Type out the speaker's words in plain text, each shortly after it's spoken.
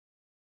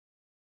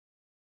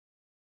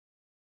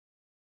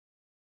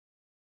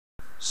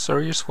So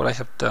here's what I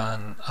have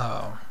done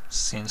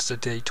since the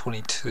day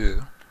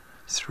 22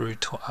 through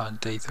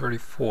day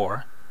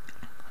 34.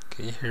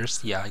 Okay, here's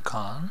the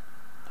icon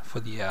for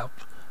the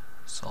app.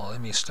 So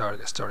let me start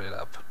it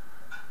up.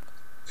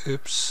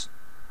 Oops.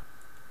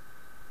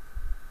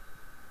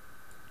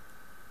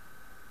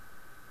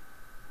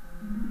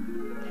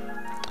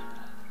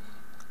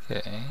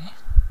 Okay,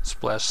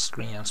 splash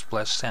screen and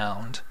splash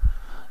sound,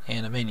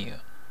 and a menu,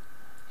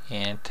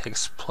 and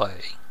text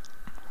play.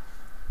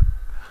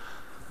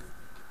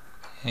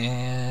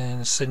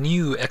 And it's a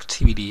new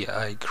activity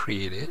I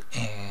created,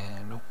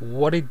 and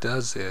what it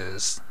does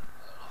is,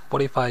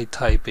 what if I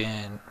type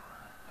in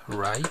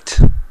write,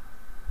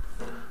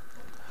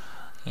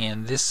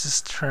 and this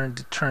is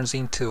turns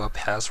into a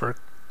password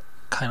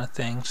kind of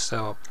thing.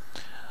 So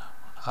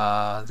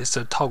this is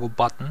a toggle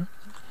button.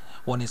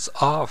 When it's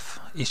off,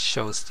 it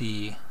shows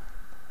the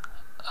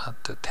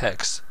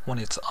text. When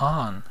it's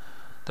on,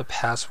 the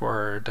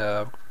password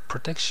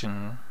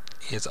protection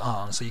is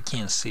on, so you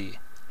can't see.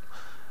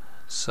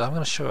 So I'm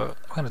going to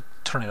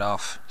turn it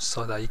off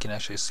so that you can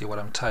actually see what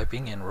I'm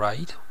typing in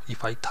write.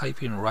 If I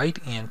type in write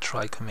and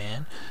try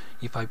command,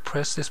 if I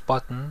press this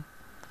button,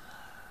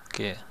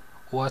 okay,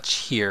 watch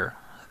here,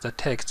 the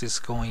text is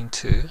going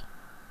to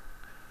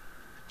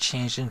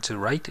change into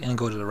write and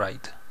go to the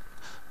right.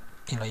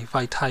 You know, if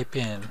I type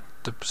in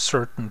the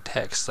certain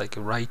text like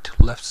right,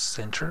 left,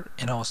 center,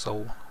 and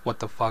also what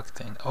the fuck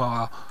thing,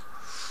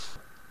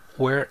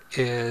 where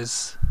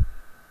is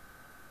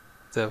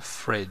the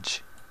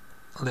fridge?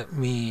 Let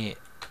me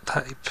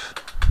type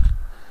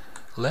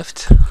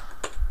left.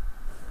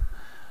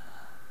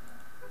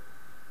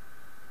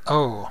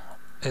 Oh,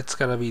 it's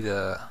gotta be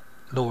the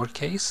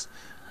lowercase.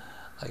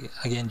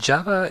 Again,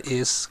 Java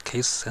is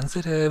case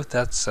sensitive.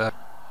 That's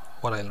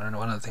what I learned,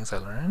 one of the things I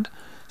learned.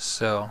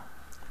 So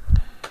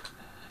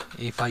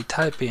if I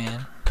type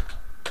in,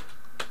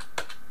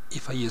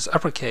 if I use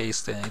uppercase,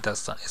 then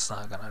it's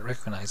not gonna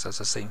recognize as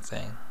the same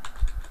thing.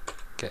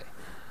 Okay,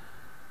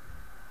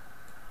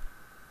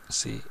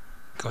 see,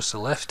 goes to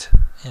left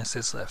and it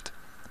says left.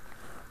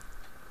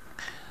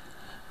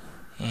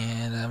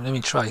 And let me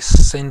try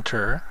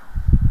center,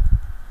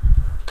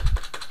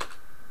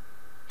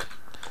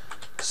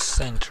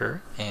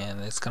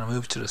 and it's gonna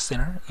move to the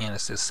center, and it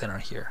says center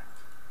here.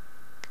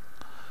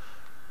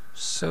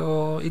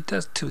 So it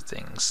does two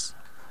things.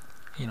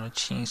 You know,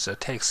 change the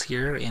text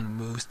here and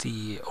moves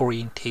the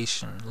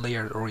orientation,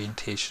 layered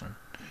orientation.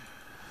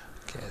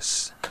 Okay,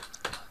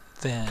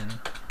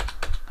 then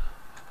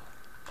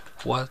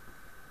what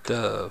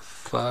the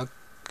fuck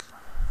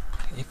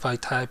if I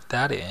type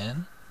that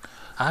in?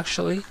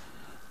 Actually,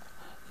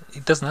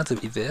 it doesn't have to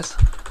be this,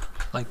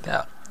 like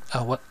that.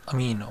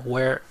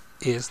 Where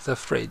is the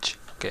fridge?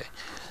 Okay,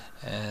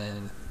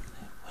 and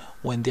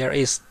when there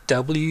is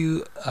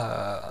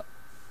WTF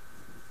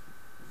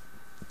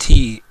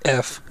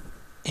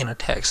in a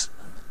text,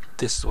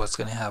 this is what's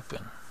going to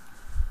happen.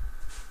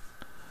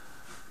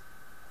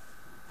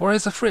 Where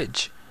is the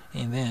fridge?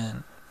 And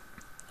then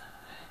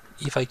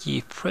if I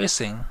keep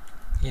pressing,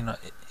 you know,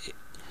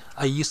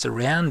 I use the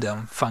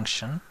random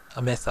function,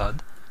 a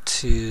method,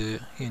 to,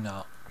 you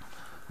know,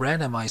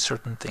 randomize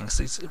certain things.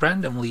 It's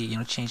randomly, you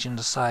know, changing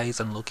the size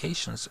and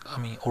locations.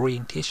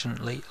 Orientation,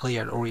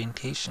 layered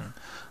orientation.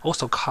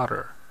 Also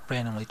color,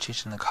 randomly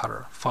changing the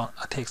color,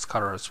 text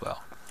color as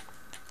well.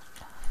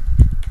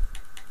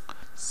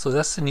 So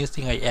that's the new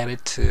thing I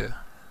added to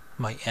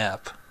my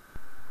app.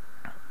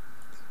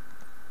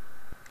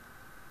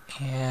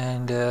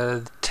 And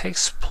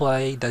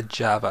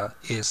textplay.java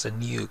is a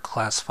new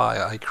class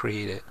file I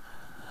created,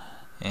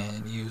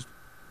 and you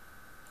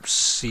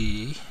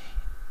see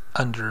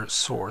under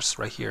source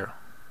right here,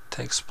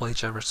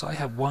 textplay.java. So I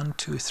have 1,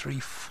 2, 3,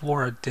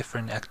 4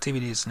 different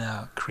activities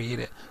now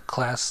created,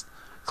 classes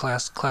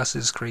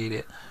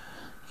created,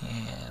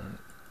 and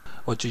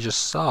what you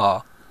just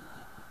saw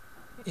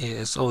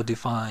is all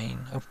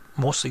defined,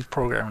 mostly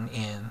programmed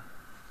in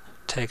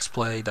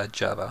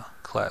textplay.java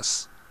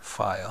class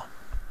file.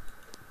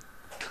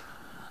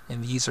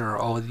 And these are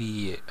all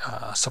the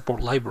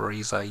support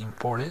libraries I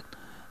imported.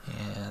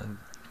 And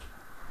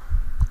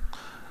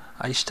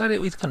I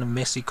started with kind of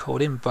messy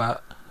coding,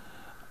 but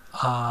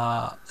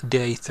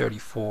day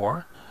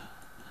 34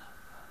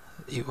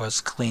 it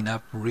was cleaned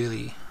up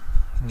really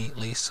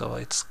neatly, so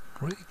it's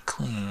really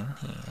clean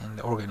and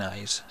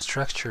organized,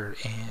 structured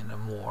in a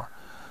more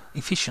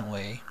efficient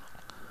way.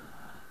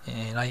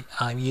 And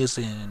I'm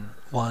using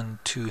 1,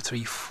 2,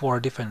 3, 4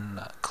 different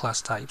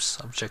class types,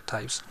 object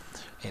types.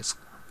 It's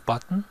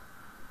button,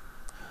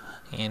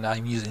 and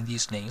I'm using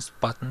these names: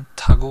 button,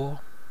 toggle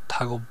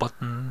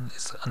button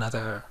is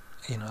another,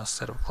 you know,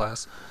 set of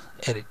class.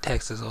 Edit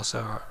text is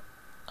also,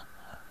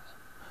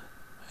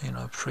 you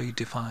know,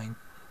 predefined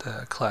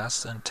the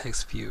class, and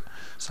text view.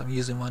 So I'm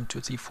using 1, 2,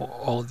 3, 4,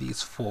 all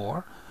these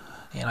 4,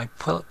 and I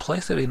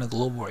place it in a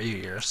global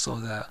area so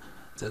that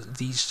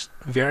these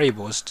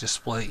variables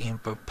display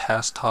input,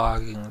 pass,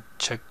 tog, and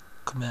check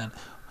command.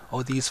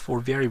 All these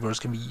 4 variables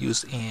can be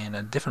used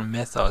in different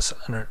methods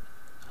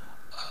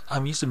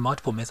I'm using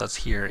multiple methods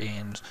here,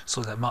 and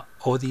so that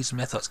all these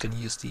methods can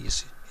use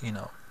these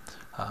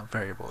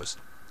variables.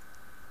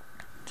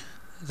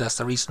 That's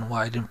the reason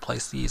why I didn't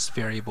place these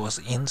variables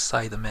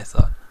inside the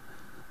method,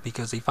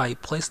 because if I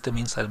place them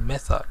inside the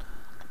method,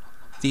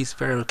 these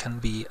variables can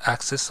be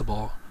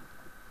accessible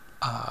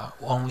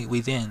only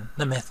within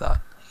the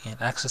method, and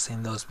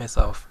accessing those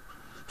methods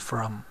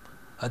from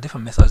a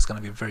different method is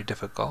going to be very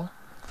difficult.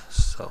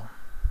 So,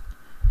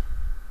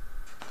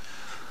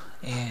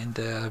 and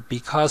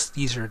because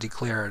these are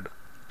declared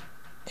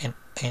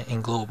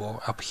in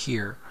global up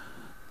here,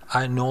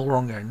 I no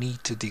longer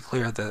need to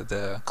declare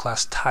the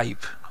class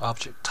type,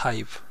 object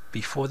type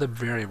before the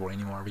variable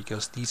anymore,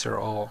 because these are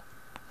all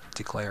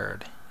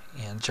declared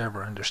and Java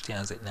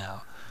understands it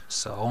now.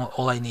 So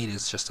all I need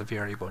is just the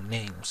variable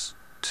names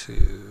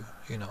to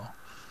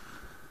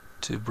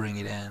to bring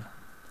it in.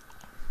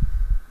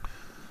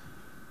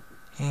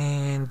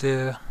 And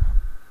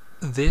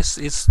this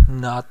is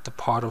not the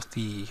part of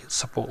the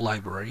support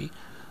library.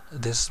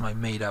 This is my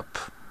made up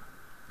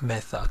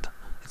method.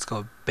 It's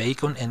called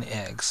bacon and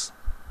eggs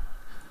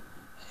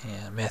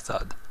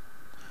method,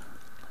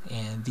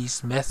 and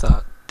this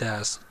method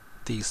does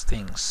these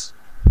things.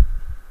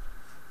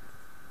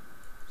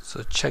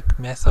 So check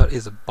method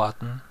is a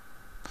button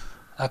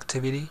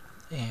activity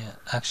and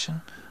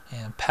action,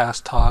 and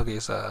pass toggle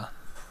is a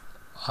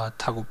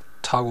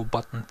toggle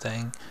button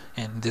thing,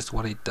 and this is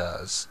what it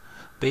does.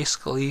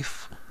 Basically,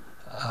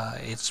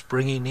 it's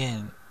bringing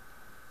in,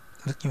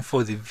 looking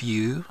for the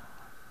view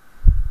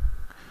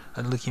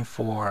and looking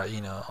for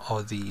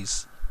all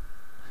these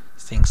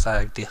things that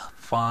I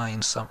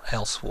define some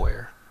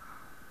elsewhere,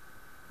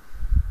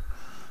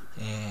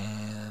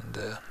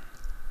 and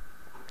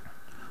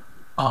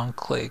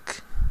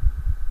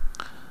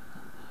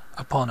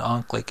upon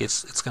on click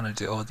it's gonna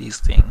do all these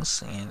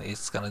things, and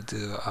it's gonna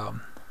do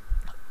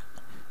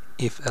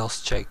if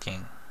else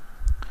checking.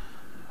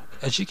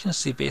 As you can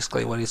see,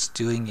 basically what it's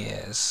doing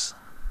is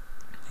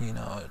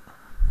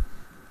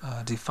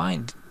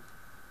defined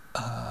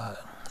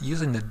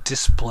using the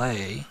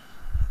display.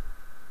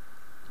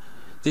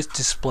 This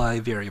display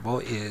variable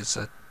is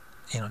a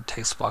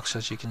text box,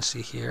 as you can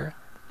see here,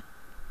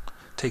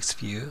 text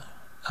view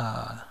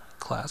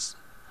class,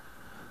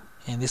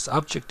 and this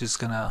object is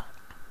gonna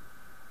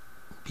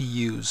be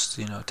used.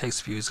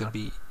 Text view is gonna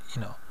be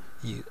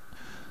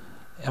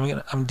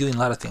I'm doing a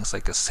lot of things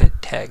like a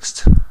set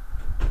text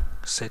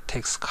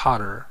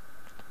cutter,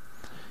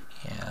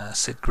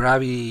 set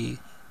gravity,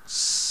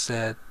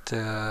 set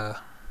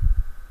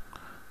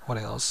what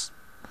else?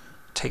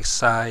 Text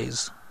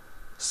size,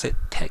 set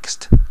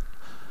text.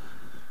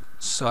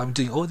 So I'm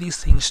doing all these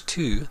things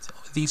too.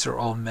 These are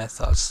all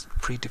methods,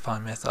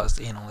 predefined methods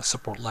in the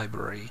support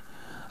library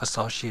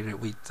associated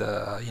with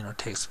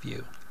text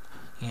view,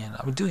 and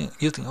I'm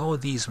using all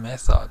these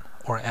methods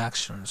or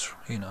actions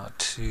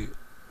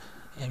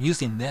and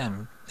using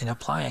them and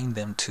applying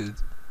them to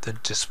the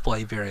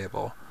display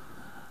variable.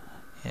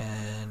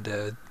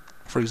 And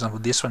for example,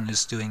 this one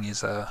is doing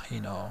is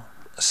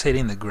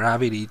setting the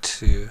gravity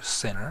to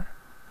center,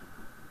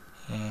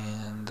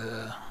 and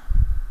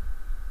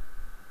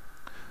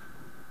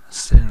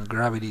setting the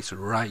gravity to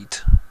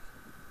right,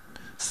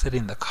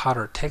 setting the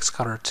text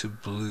cutter to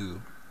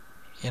blue.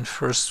 And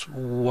first,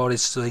 what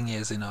it's doing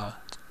is in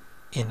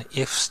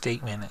if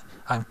statement,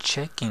 I'm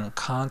checking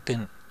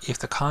content, if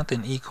the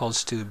content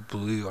equals to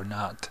blue or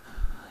not.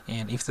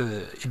 And if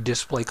the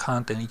display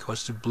content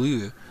equals to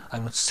blue,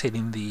 I'm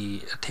setting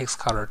the text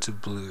color to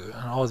blue,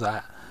 and all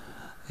that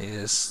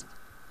is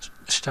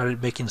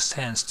started making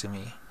sense to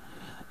me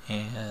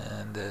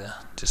and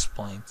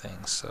displaying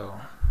things.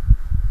 So,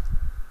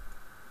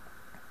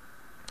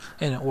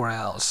 and or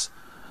else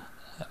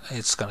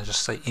it's gonna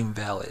just say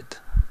invalid,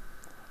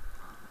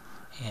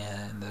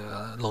 and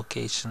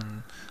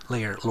location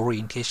layer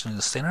orientation in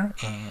the center,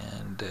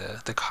 and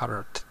the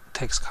color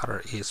text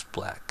color is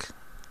black.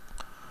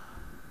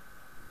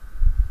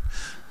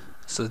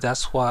 So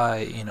that's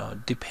why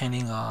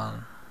depending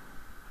on,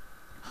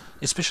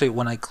 especially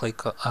when I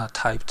click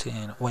typed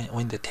in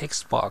when the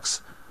text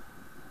box,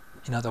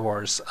 in other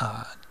words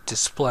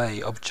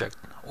display object,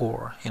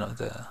 or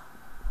the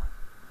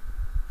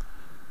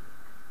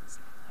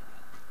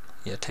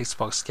text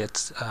box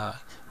gets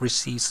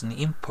receives an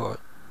input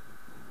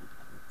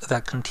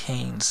that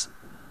contains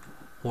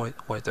or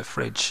the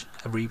fridge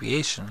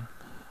abbreviation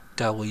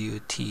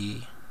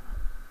WTF,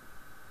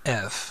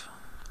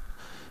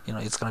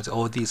 it's going to do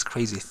all these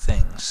crazy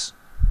things.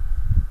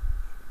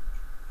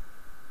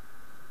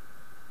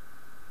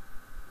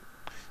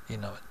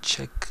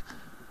 Check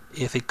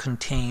if it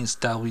contains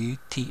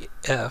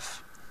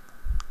WTF.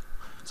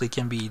 So it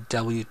can be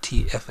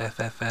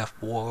WTFFFF,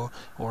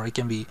 or it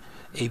can be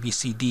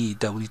ABCD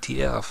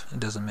WTF. It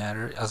doesn't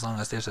matter as long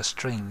as there's a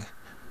string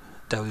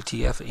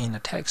WTF in a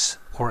text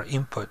or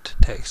input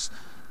text.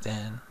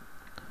 Then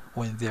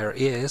when there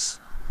is,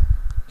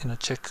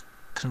 check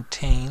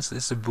contains,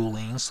 this is a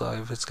boolean, so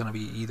if it's going to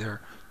be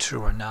either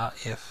true or not.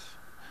 If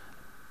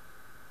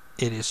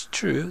it is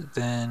true,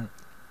 then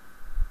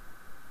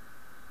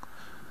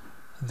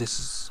this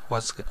is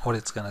what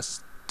it's gonna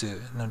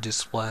do.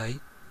 Display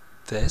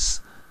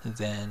this, and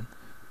then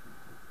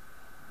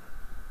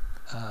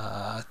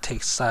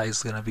text size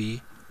is gonna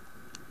be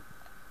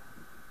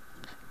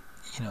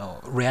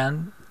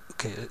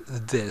okay,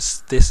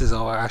 this is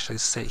all I actually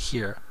say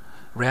here.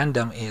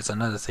 Random is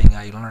another thing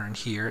I learned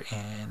here,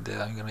 and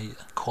I'm gonna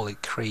call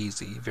it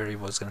crazy.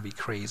 Variable is gonna be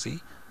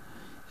crazy.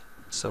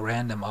 So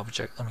random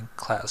object,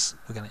 class.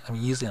 I'm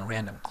using a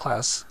random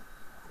class,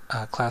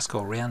 class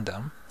called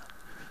random,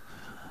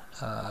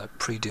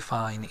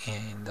 predefined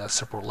in the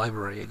support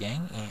library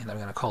again, and I'm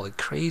gonna call it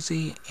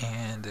crazy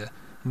and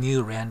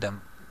new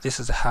random. This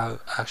is how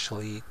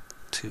actually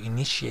to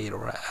initiate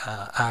or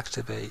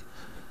activate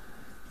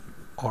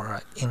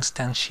or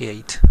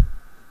instantiate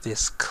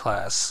this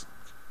class.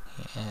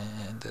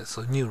 And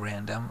so new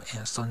random,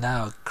 and so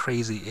now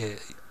crazy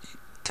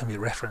can be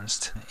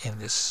referenced in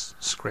this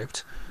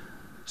script.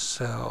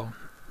 So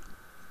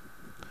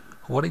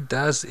what it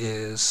does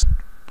is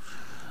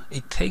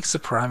it takes a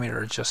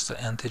parameter, just an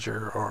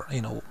integer or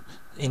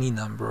any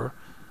number.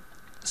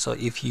 So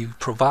if you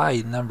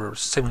provide number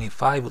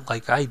 75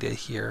 like I did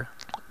here,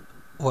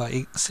 well,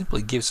 it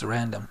simply gives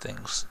random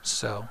things.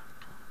 So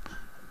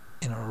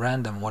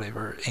random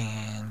whatever.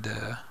 And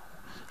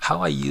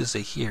how I use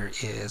it here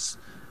is,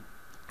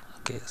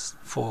 okay,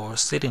 for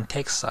setting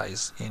text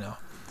size,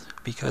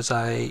 because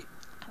I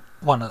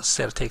want to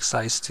set a text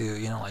size to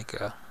like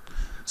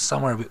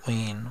somewhere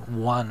between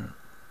 1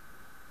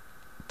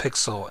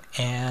 pixel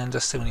and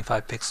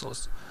 75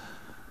 pixels.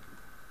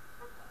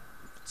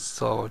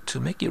 So to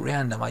make it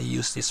random, I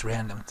use this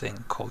random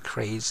thing called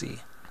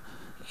crazy,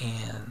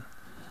 and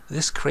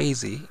this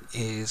crazy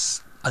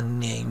is a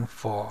name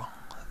for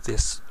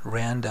this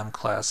random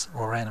class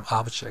or random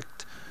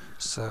object.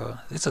 So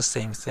it's the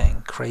same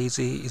thing.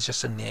 Crazy is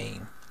just a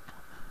name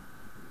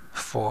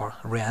for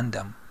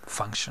random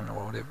function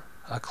or whatever,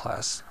 a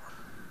class.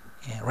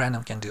 And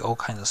random can do all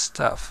kinds of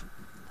stuff.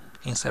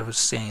 Instead of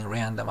saying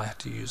random, I have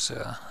to use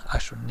an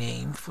actual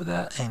name for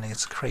that, and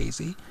it's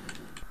crazy.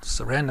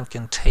 So random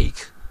can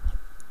take,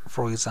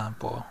 for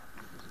example,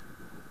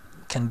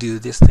 can do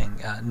this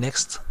thing,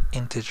 next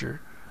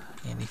integer.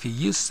 And if you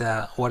use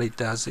that, what it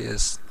does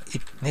is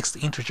next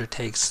integer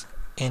takes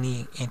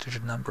any integer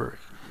number.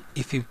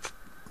 If you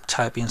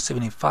type in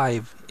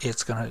 75,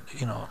 it's gonna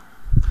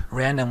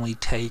randomly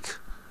take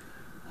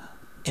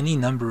any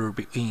number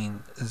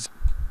between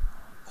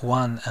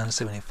 1 and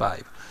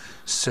 75.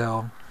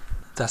 So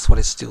that's what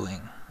it's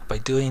doing. By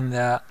doing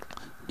that,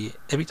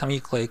 every time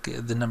you click,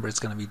 the number is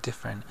going to be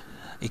different.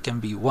 It can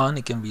be 1,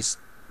 it can be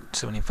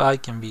 75,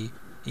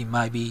 it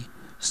might be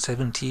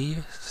 70,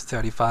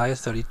 35,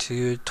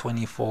 32,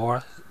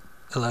 24,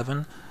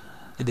 11.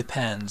 It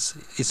depends.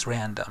 It's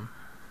random.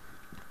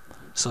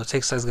 So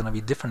text size is going to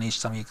be different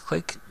each time you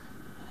click,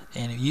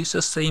 and you use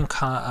the same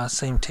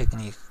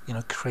technique,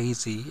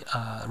 crazy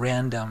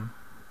random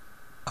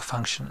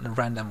function,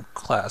 random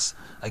class.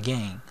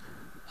 Again,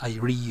 I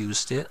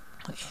reused it,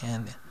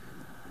 and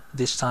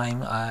this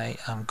time I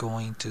am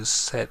going to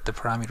set the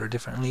parameter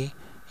differently,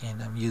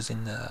 and I'm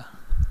using the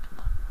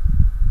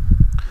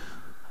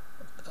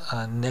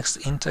next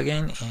int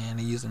again, and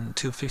using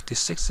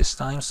 256 this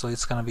time. So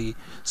it's going to be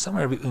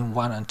somewhere between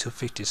 1 and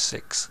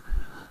 256.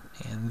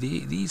 And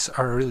these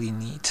are really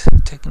neat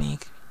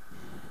technique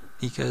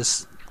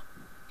because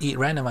it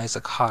randomizes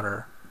the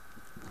color.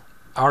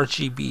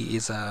 RGB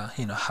is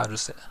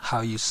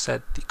how you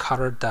set the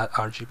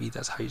color.rgb.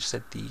 That's how you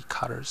set the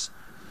colors.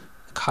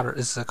 Color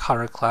is a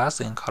color class,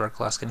 and color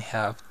class can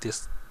have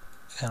this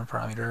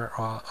parameter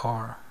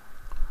or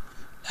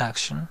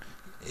action.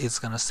 It's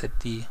gonna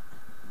set the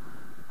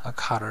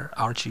color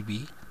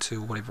RGB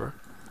to whatever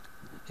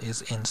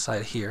is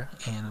inside here.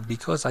 And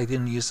because I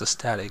didn't use the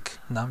static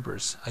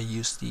numbers, I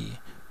used the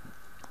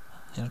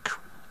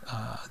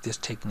this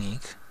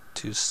technique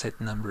to set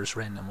numbers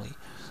randomly.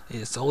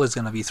 It's always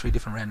going to be 3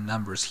 different random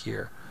numbers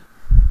here.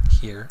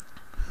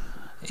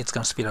 It's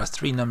going to spit out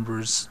 3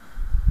 numbers.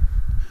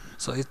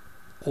 So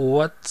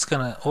what it's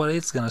going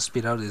to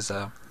spit out is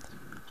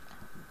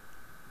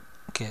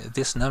okay,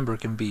 this number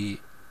can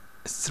be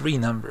 3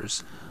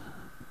 numbers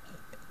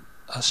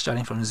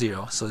starting from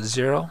 0. So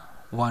 0,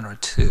 1, or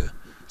 2.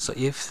 So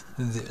if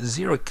the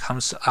 0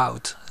 comes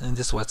out, then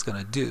this is what it's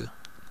going to do.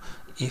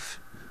 If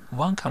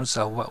 1 comes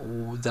out,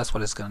 that's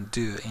what it's going to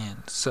do.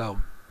 And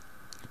so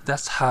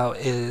that's how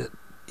it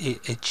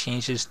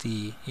changes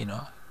the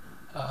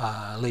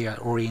layout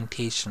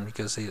orientation,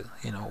 because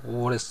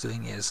what it's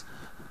doing is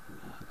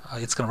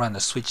it's going to run the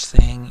switch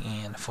thing,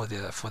 and for the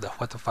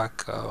what the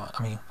fuck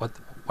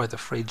what the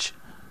fridge,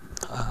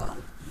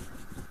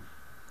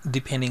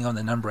 depending on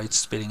the number it's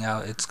spitting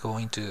out, it's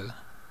going to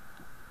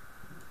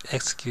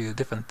execute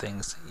different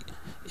things.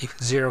 If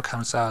 0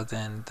 comes out,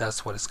 then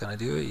that's what it's going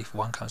to do. If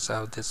 1 comes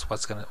out, that's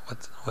what's going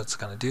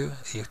to do.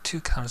 If 2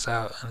 comes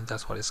out, and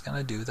that's what it's going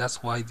to do.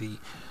 That's why the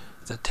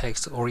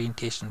text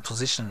orientation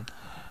position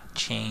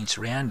change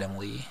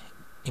randomly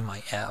in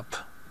my app.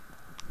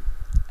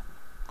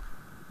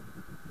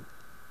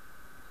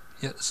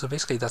 Yeah, so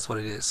basically that's what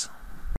it is.